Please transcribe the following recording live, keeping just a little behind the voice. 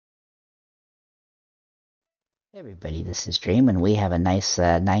Hey everybody, this is Dream, and we have a nice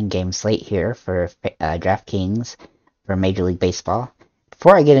 9-game slate here for DraftKings for Major League Baseball.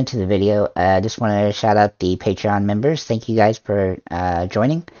 Before I get into the video, I just want to shout out the Patreon members. Thank you guys for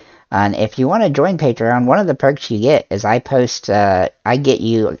joining. And if you want to join Patreon, one of the perks you get is I get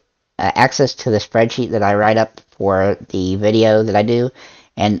you access to the spreadsheet that I write up for the video that I do.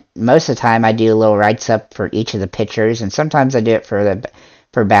 And most of the time, I do a little writes up for each of the pitchers, and sometimes I do it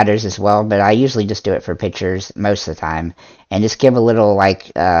for batters as well, but I usually just do it for pitchers most of the time, and just give a little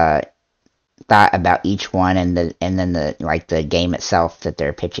thought about each one and then the game itself that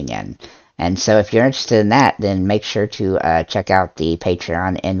they're pitching in. And so if you're interested in that, then make sure to check out the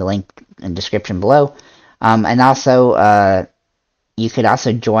Patreon in the link in the description below. And also you could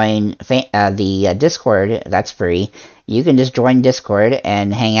also join the Discord. That's free. You can just join Discord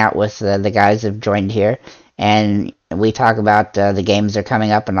and hang out with the guys that have joined here, and we talk about the games that are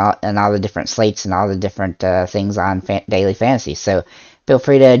coming up and all the different slates and all the different things on daily fantasy. So feel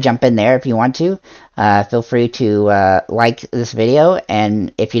free to jump in there if you want to. Feel free to like this video,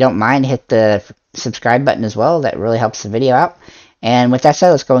 and if you don't mind, hit the subscribe button as well. That really helps the video out. And with that said,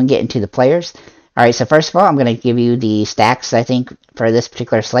 let's go and get into the players. All right, so first of all, I'm going to give you the stacks, I think, for this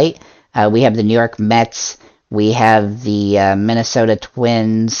particular slate. We have the New York Mets. We have the Minnesota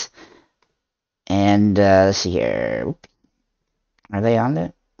Twins. And let's see here. Are they on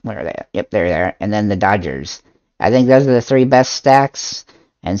it? Where are they at? Yep, they're there. And then the Dodgers. I think those are the three best stacks.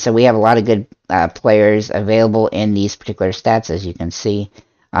 And so we have a lot of good players available in these particular stats, as you can see.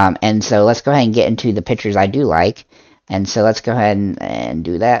 And so let's go ahead and get into the pitchers I do like. And so let's go ahead and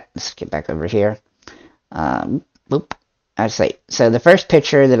do that. Let's get back over here. Boop. So the first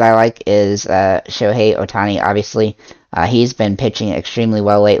pitcher that I like is Shohei Ohtani, obviously. He's been pitching extremely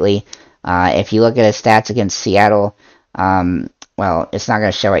well lately. If you look at his stats against Seattle, well, it's not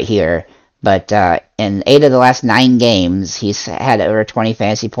going to show it here, but in 8 of the last 9 games, he's had over 20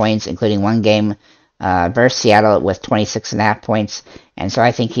 fantasy points, including one game versus Seattle with 26.5 points. And so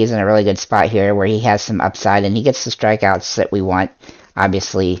I think he's in a really good spot here where he has some upside and he gets the strikeouts that we want.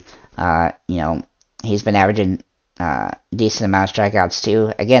 Obviously, he's been averaging decent amount of strikeouts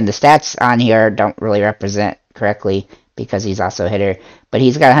too. Again, the stats on here don't really represent correctly because he's also a hitter, but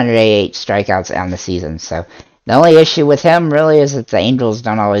he's got 188 strikeouts on the season. So the only issue with him really is that the Angels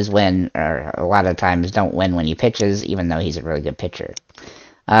don't always win, or a lot of times don't win when he pitches, even though he's a really good pitcher.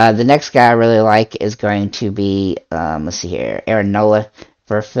 The next guy I really like is going to be, let's see here, Aaron Nola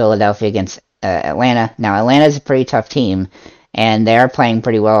for Philadelphia against Atlanta. Now, Atlanta's a pretty tough team, and they are playing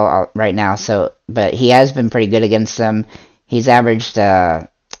pretty well right now. But he has been pretty good against them. He's averaged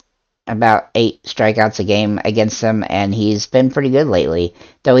about 8 strikeouts a game against them, and he's been pretty good lately.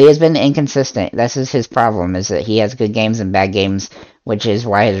 Though he has been inconsistent. This is his problem, is that he has good games and bad games, which is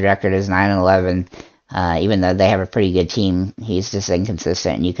why his record is 9-11. Even though they have a pretty good team, he's just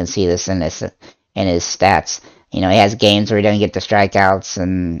inconsistent, and you can see this in his stats. He has games where he doesn't get the strikeouts,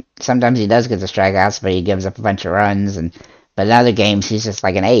 and sometimes he does get the strikeouts, but he gives up a bunch of runs, but in other games, he's just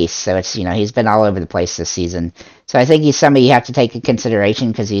like an ace. So it's, he's been all over the place this season. So I think he's somebody you have to take into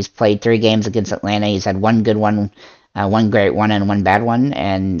consideration because he's played 3 games against Atlanta. He's had one good one, one great one, and one bad one.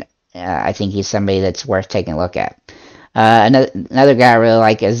 And I think he's somebody that's worth taking a look at. Another guy I really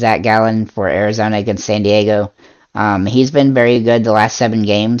like is Zach Gallen for Arizona against San Diego. He's been very good the last 7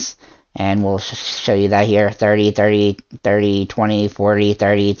 games. And we'll show you that here. 30, 30, 30, 20, 40,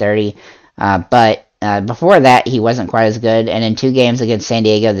 30, 30. But before that, he wasn't quite as good, and in 2 games against San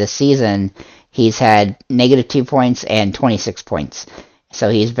Diego this season, he's had -2 points and 26 points. So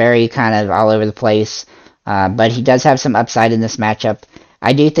he's very kind of all over the place, but he does have some upside in this matchup.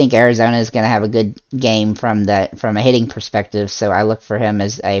 I do think Arizona is going to have a good game from a hitting perspective, so I look for him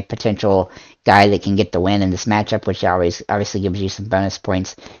as a potential guy that can get the win in this matchup, which obviously gives you some bonus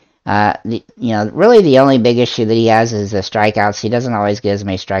points. Really the only big issue that he has is the strikeouts. He doesn't always get as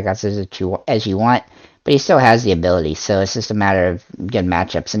many strikeouts as you want, but he still has the ability. So it's just a matter of good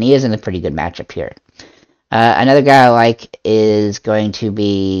matchups, and he is in a pretty good matchup here. Another guy I like is going to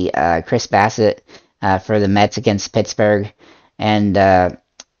be Chris Bassett for the Mets against Pittsburgh. And,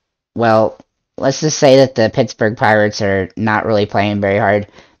 well, let's just say that the Pittsburgh Pirates are not really playing very hard.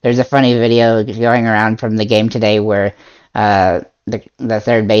 There's a funny video going around from the game today where the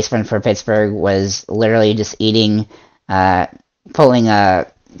third baseman for Pittsburgh was literally just eating, pulling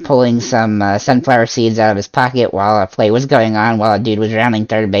some sunflower seeds out of his pocket while a play was going on, while a dude was rounding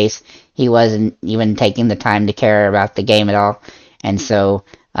third base. He wasn't even taking the time to care about the game at all. And so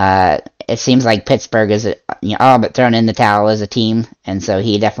it seems like Pittsburgh is all but thrown in the towel as a team. And so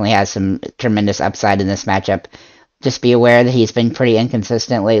he definitely has some tremendous upside in this matchup. just be aware that he's been pretty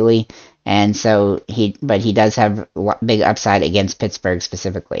inconsistent lately, and so but he does have big upside against Pittsburgh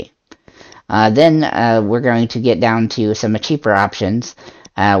specifically. Then we're going to get down to some cheaper options.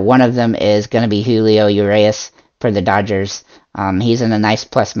 One of them is going to be Julio Urias for the Dodgers. He's in a nice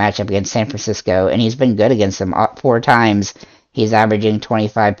plus matchup against San Francisco, and he's been good against them 4 times. He's averaging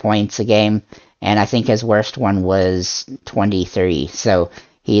 25 points a game, and I think his worst one was 23. So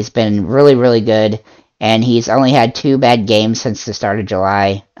he's been really, really good, and he's only had 2 bad games since the start of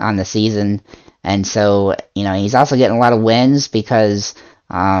July on the season. And so, he's also getting a lot of wins because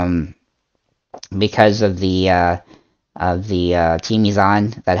of the team he's on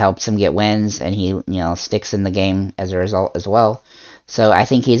that helps him get wins, and he sticks in the game as a result as well. So I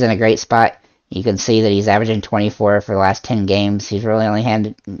think he's in a great spot. You can see that he's averaging 24 for the last 10 games. He's really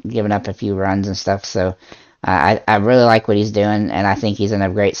only given up a few runs and stuff. So I really like what he's doing, and I think he's in a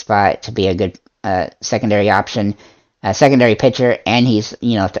great spot to be a good secondary option, secondary pitcher, and he's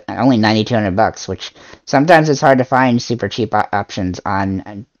only $9,200, which sometimes it's hard to find super cheap options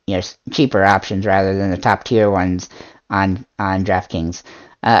on cheaper options rather than the top tier ones on DraftKings.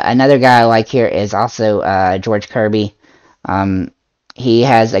 Another guy I like here is also George Kirby. He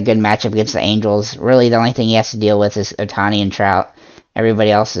has a good matchup against the Angels. Really, the only thing he has to deal with is Ohtani and Trout.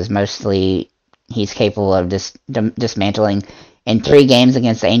 Everybody else is mostly he's capable of dismantling. In 3 games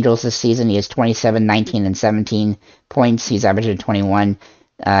against the Angels this season, he has 27, 19, and 17 points. He's averaging 21.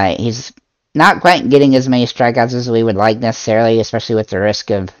 He's not quite getting as many strikeouts as we would like necessarily, especially with the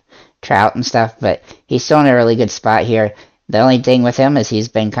risk of Trout and stuff, but he's still in a really good spot here. The only thing with him is he's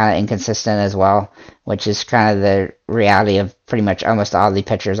been kind of inconsistent as well, which is kind of the reality of pretty much almost all the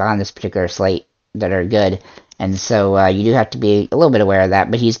pitchers on this particular slate that are good. And so you do have to be a little bit aware of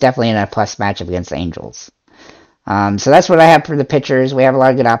that, but he's definitely in a plus matchup against the Angels. So that's what I have for the pitchers. We have a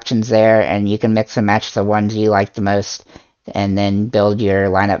lot of good options there, and you can mix and match the ones you like the most and then build your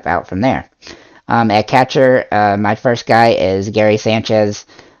lineup out from there. At catcher, my first guy is Gary Sanchez.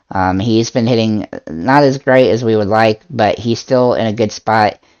 He's been hitting not as great as we would like, but he's still in a good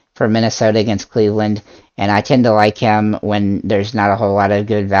spot for Minnesota against Cleveland, and I tend to like him when there's not a whole lot of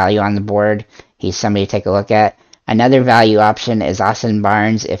good value on the board. He's somebody to take a look at. Another value option is Austin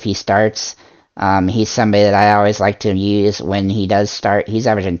Barnes if he starts. He's somebody that I always like to use when he does start. He's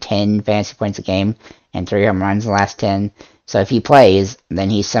averaging 10 fantasy points a game and 3 home runs in the last 10. So if he plays, then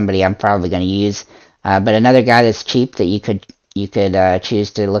he's somebody I'm probably going to use. But another guy that's cheap that you could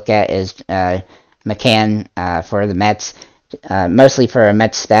choose to look at is McCann for the Mets. Mostly for a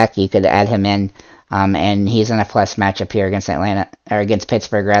Mets stack, you could add him in. And he's in a plus matchup here against against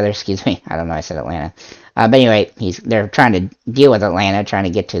Pittsburgh rather, excuse me. I don't know, I said Atlanta. But anyway, they're trying to deal with Atlanta, trying to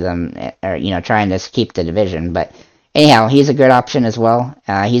get to them, or trying to keep the division. But anyhow, he's a good option as well.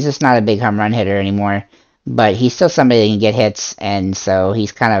 He's just not a big home run hitter anymore, but he's still somebody that can get hits, and so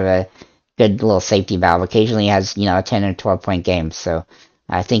he's kind of a good little safety valve. Occasionally he has a 10 or 12 point game, so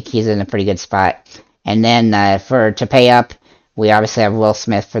I think he's in a pretty good spot. And then to pay up, we obviously have Will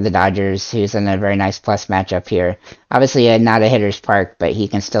Smith for the Dodgers, who's in a very nice plus matchup here. Obviously, not a hitter's park, but he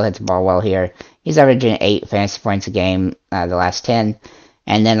can still hit the ball well here. He's averaging 8 fantasy points a game the last 10.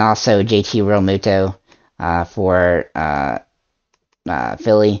 And then also JT Realmuto for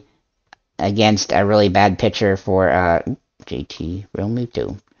Philly against a really bad pitcher for JT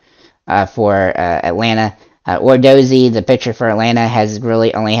Realmuto for Atlanta. Ordozzi, the pitcher for Atlanta, has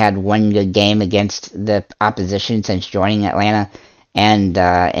really only had 1 good game against the opposition since joining Atlanta, and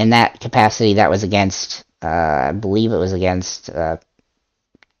in that capacity, that was against, I believe it was against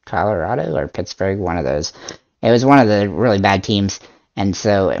Colorado or Pittsburgh, one of those. It was one of the really bad teams, and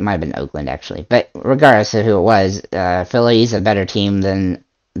so it might have been Oakland, actually. But regardless of who it was, Philly's a better team than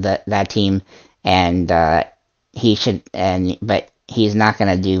that team, and but he's not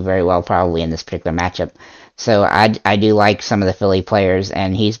going to do very well probably in this particular matchup. So I do like some of the Philly players,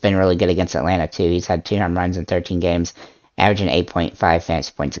 and he's been really good against Atlanta too. He's had 2 home runs in 13 games, averaging 8.5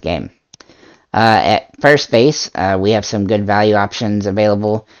 fantasy points a game. At first base, we have some good value options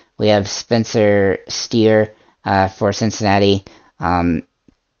available. We have Spencer Steer for Cincinnati.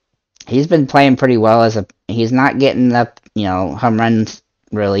 He's been playing pretty well he's not getting up, home runs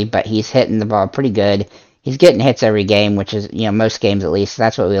really, but he's hitting the ball pretty good. He's getting hits every game, which is, most games at least.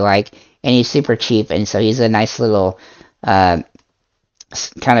 That's what we like. And he's super cheap, and so he's a nice little kind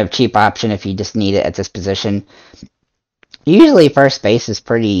of cheap option if you just need it at this position. Usually first base is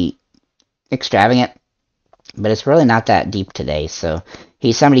pretty extravagant, but it's really not that deep today. So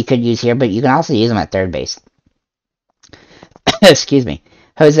he's somebody you could use here, but you can also use him at third base. Excuse me.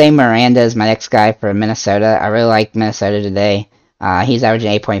 Jose Miranda is my next guy for Minnesota. I really like Minnesota today. He's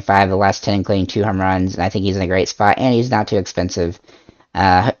averaging 8.5 the last 10, including 2 home runs, and I think he's in a great spot, and he's not too expensive.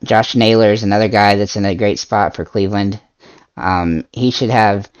 Josh Naylor is another guy that's in a great spot for Cleveland. He should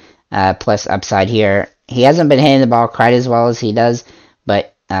have plus upside here. He hasn't been hitting the ball quite as well as he does,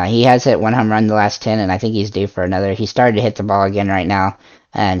 but he has hit 1 home run in the last 10, and I think he's due for another. He started to hit the ball again right now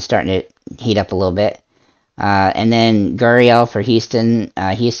and starting to heat up a little bit. And then Gurriel for Houston.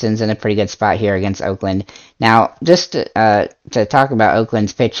 Houston's in a pretty good spot here against Oakland. Now, just to talk about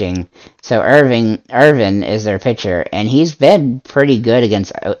Oakland's pitching, so Irvin is their pitcher, and he's been pretty good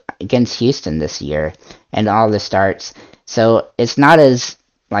against Houston this year and all the starts. So it's not as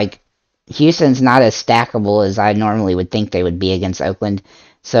Houston's not as stackable as I normally would think they would be against Oakland.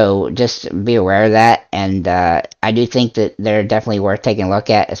 So just be aware of that, and I do think that they're definitely worth taking a look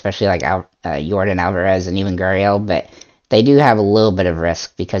at, especially like Jordan Alvarez and even Gurriel, but they do have a little bit of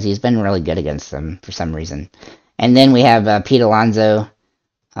risk because he's been really good against them for some reason. And then we have Pete Alonso.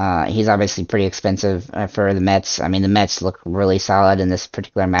 He's obviously pretty expensive for the Mets. I mean, the Mets look really solid in this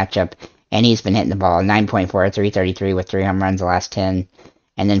particular matchup, and he's been hitting the ball 9.4, 333 with 3 home runs the last 10.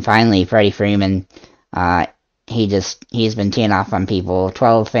 And then finally, Freddie Freeman. He's been teeing off on people.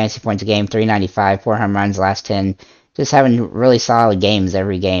 12 fantasy points a game, 395, 4 home runs last 10. Just having really solid games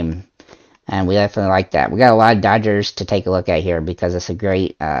every game. And we definitely like that. We got a lot of Dodgers to take a look at here because it's a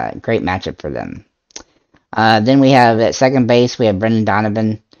great matchup for them. Then we have at second base, we have Brendan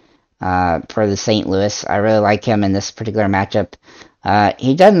Donovan for the St. Louis. I really like him in this particular matchup.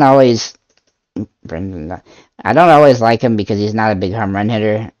 He doesn't always... I don't always like him because he's not a big home run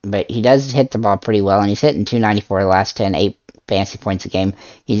hitter, but he does hit the ball pretty well, and he's hitting 294 the last 10, 8 fantasy points a game.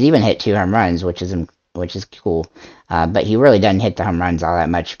 He's even hit 2 home runs, which is cool. But he really doesn't hit the home runs all that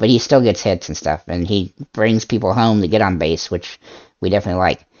much, but he still gets hits and stuff, and he brings people home to get on base, which we definitely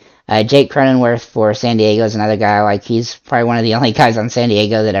like. Jake Cronenworth for San Diego is another guy I like. He's probably one of the only guys on San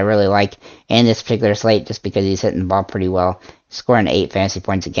Diego that I really like in this particular slate just because he's hitting the ball pretty well. Scoring 8 fantasy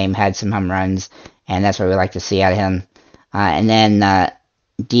points a game, had some home runs, and that's what we like to see out of him. And then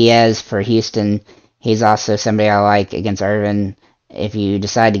Diaz for Houston. He's also somebody I like against Irvin. If you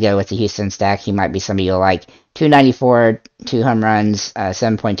decide to go with the Houston stack, he might be somebody you'll like. 294, 2 home runs,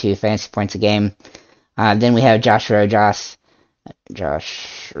 7.2 fantasy points a game. Then we have Josh Rojas for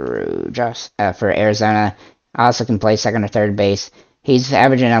Arizona. Also can play second or third base. He's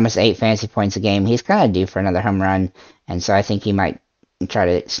averaging almost 8 fantasy points a game. He's kind of due for another home run, and so I think he might try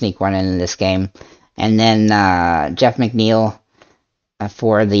to sneak one in this game. And then Jeff McNeil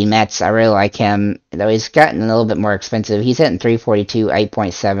for the Mets. I really like him, though he's gotten a little bit more expensive. He's hitting 342,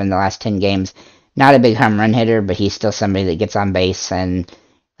 8.7 the last 10 games. Not a big home run hitter, but he's still somebody that gets on base, and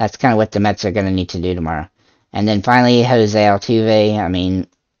that's kind of what the Mets are going to need to do tomorrow. And then finally, Jose Altuve. I mean,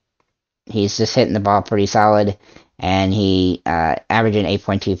 he's just hitting the ball pretty solid, and he averaging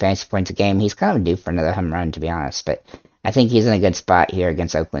 8.2 fantasy points a game. He's kind of due for another home run, to be honest, but I think he's in a good spot here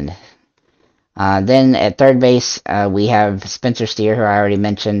against Oakland. Then at third base, we have Spencer Steer, who I already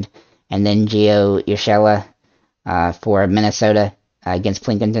mentioned, and then Gio Urshela for Minnesota against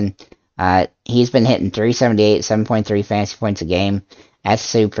Plinkington. He's been hitting 378, 7.3 fantasy points a game. That's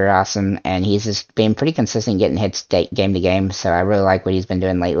super awesome, and he's just been pretty consistent getting hits game to game, so I really like what he's been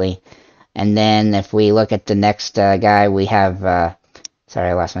doing lately. And then if we look at the next guy, we have, sorry,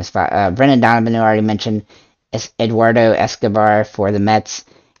 I lost my spot, Brendan Donovan, who I already mentioned, Eduardo Escobar for the Mets.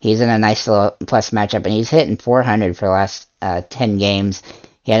 He's in a nice little plus matchup, and he's hitting 400 for the last 10 games.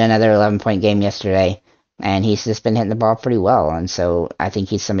 He had another 11-point game yesterday, and he's just been hitting the ball pretty well, and so I think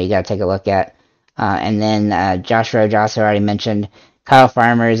he's somebody you got to take a look at. And then Josh Rojas, who I already mentioned. Kyle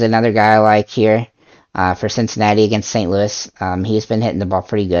Farmer is another guy I like here for Cincinnati against St. Louis. He's been hitting the ball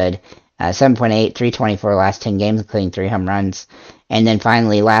pretty good. 7.8, 324 last 10 games, including 3 home runs. And then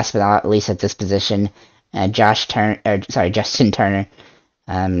finally, last but not least at this position, Justin Turner.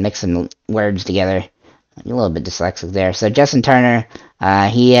 Mixing words together. A little bit dyslexic there. So Justin Turner,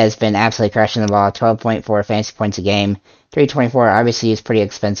 he has been absolutely crushing the ball. 12.4 fantasy points a game. 324, obviously he's pretty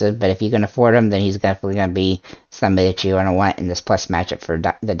expensive, but if you can afford him, then he's definitely going to be somebody that you're going to want in this plus matchup for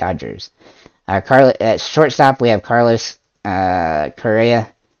the Dodgers. At shortstop, we have Carlos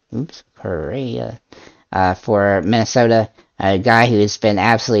Correa for Minnesota, a guy who's been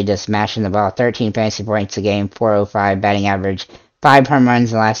absolutely just smashing the ball. 13 fantasy points a game, 405 batting average, 5 home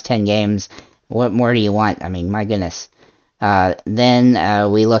runs in the last 10 games. What more do you want? I mean, my goodness.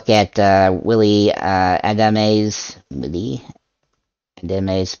 Then we look at Willie Adames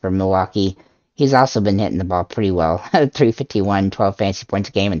for Milwaukee. He's also been hitting the ball pretty well. 351, 12 fantasy points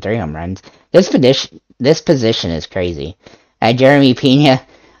a game, and 3 home runs. This position is crazy. Jeremy Pena,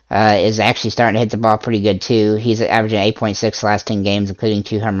 is actually starting to hit the ball pretty good too. He's averaging 8.6 last 10 games, including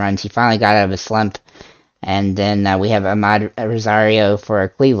 2 home runs. He finally got out of his slump. And then we have Ahmad Rosario for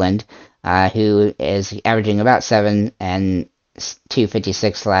Cleveland, who is averaging about 7 and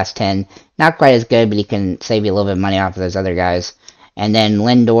 256 the last 10. Not quite as good, but he can save you a little bit of money off of those other guys. And then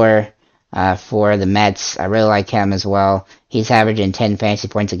Lindor for the Mets. I really like him as well. He's averaging 10 fantasy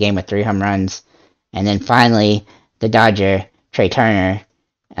points a game with 3 home runs. And then finally, the Dodger, Trey Turner,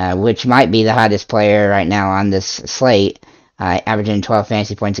 which might be the hottest player right now on this slate, averaging 12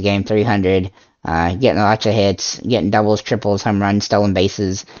 fantasy points a game, 300, getting lots of hits, getting doubles, triples, home runs, stolen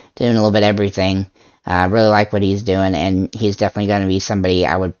bases, doing a little bit of everything. I really like what he's doing, and he's definitely going to be somebody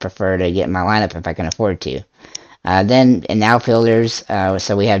I would prefer to get in my lineup if I can afford to. Then in outfielders,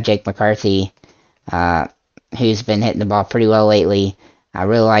 so we have Jake McCarthy, who's been hitting the ball pretty well lately. I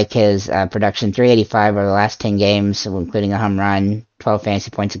really like his production, 385 over the last 10 games, including a home run, 12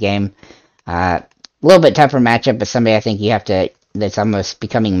 fantasy points a game. A little bit tougher matchup, but somebody I think you have to, that's almost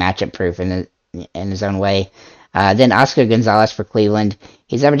becoming matchup proof in his own way. Then Oscar Gonzalez for Cleveland.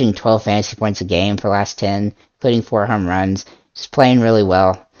 He's averaging 12 fantasy points a game for the last 10, including 4 home runs. He's playing really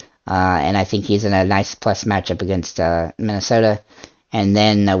well, and I think he's in a nice plus matchup against Minnesota. And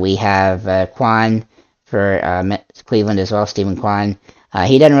then we have Kwan for Cleveland as well, Stephen Kwan.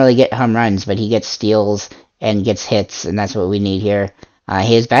 He doesn't really get home runs, but he gets steals and gets hits, and that's what we need here.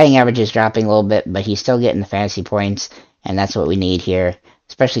 His batting average is dropping a little bit, but he's still getting the fantasy points, and that's what we need here,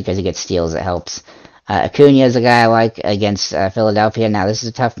 especially because he gets steals. It helps. Acuna is a guy I like against Philadelphia. Now, this is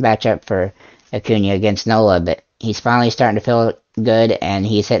a tough matchup for Acuna against Nola, but he's finally starting to feel good, and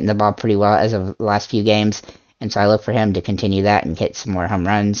he's hitting the ball pretty well as of the last few games, and so I look for him to continue that and hit some more home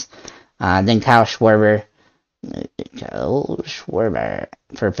runs. Then Kyle Schwarber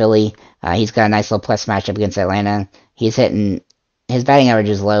for Philly. He's got a nice little plus matchup against Atlanta. He's hitting, his batting average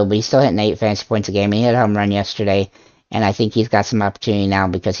is low, but he's still hitting 8 fantasy points a game, and he had a home run yesterday, and I think he's got some opportunity now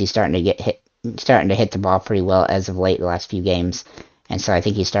because he's starting to hit the ball pretty well as of late the last few games, and so I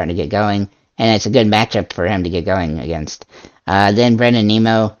think he's starting to get going, and it's a good matchup for him to get going against. Then Brendan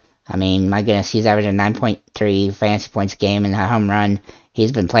Nemo, I mean, my goodness, he's averaging 9.3 fantasy points a game and a home run.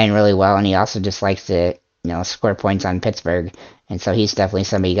 He's been playing really well, and he also just likes to, score points on Pittsburgh, and so he's definitely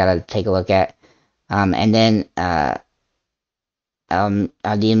somebody you got to take a look at. And then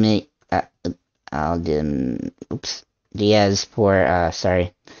Diaz for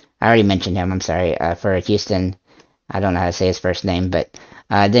sorry, I already mentioned him. I'm sorry, for Houston. I don't know how to say his first name, but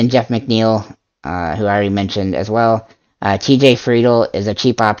then Jeff McNeil, who I already mentioned as well. TJ Friedl is a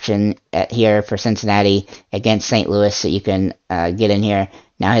cheap option here for Cincinnati against St. Louis that you can get in here.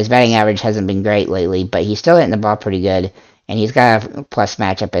 Now, his batting average hasn't been great lately, but he's still hitting the ball pretty good, and he's got a plus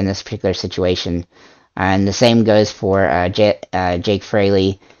matchup in this particular situation. And the same goes for Jake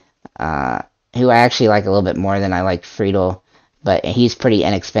Fraley, who I actually like a little bit more than I like Friedl, but he's pretty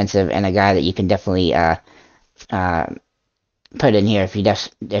inexpensive and a guy that you can definitely put in here if you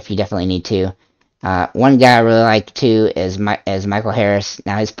definitely need to. One guy I really like too is Michael Harris.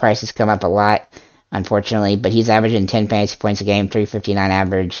 Now his price has come up a lot, unfortunately, but he's averaging 10 fantasy points a game, 359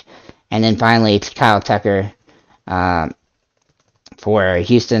 average. And then finally, it's Kyle Tucker for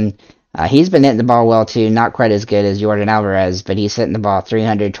Houston. He's been hitting the ball well too, not quite as good as Jordan Alvarez, but he's hitting the ball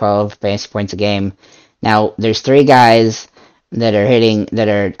 312 fantasy points a game. Now, there's 3 guys that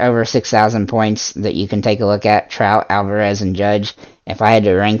are over 6,000 points that you can take a look at: Trout, Alvarez, and Judge. If I had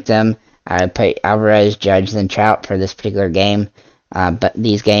to rank them, I would put Alvarez, Judge, then Trout for this particular game, but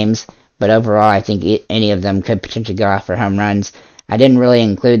these games. But overall, I think any of them could potentially go off for home runs. I didn't really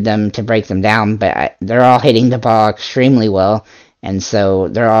include them to break them down, but they're all hitting the ball extremely well, and so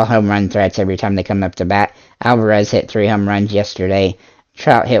they're all home run threats every time they come up to bat. Alvarez hit 3 home runs yesterday.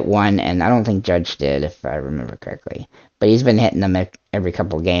 Trout hit 1, and I don't think Judge did, if I remember correctly. But he's been hitting them every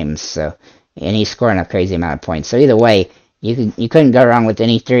couple games, so, and he's scoring a crazy amount of points. So either way, you couldn't go wrong with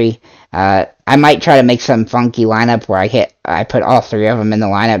any 3. I might try to make some funky lineup where I put all 3 of them in the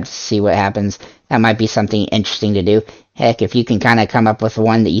lineup to see what happens. That might be something interesting to do. Heck, if you can kind of come up with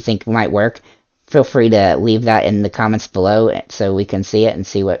one that you think might work, feel free to leave that in the comments below so we can see it and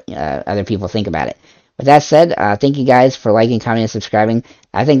see what other people think about it. With that said, thank you guys for liking, commenting, and subscribing.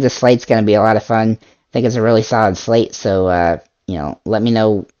 I think this slate's going to be a lot of fun. I think it's a really solid slate, so let me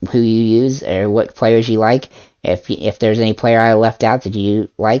know who you use or what players you like. If there's any player I left out that you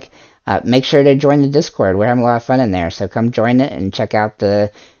like, make sure to join the Discord. We're having a lot of fun in there, so come join it and check out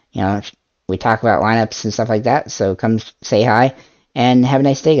we talk about lineups and stuff like that, so come say hi, and have a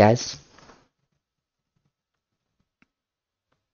nice day, guys.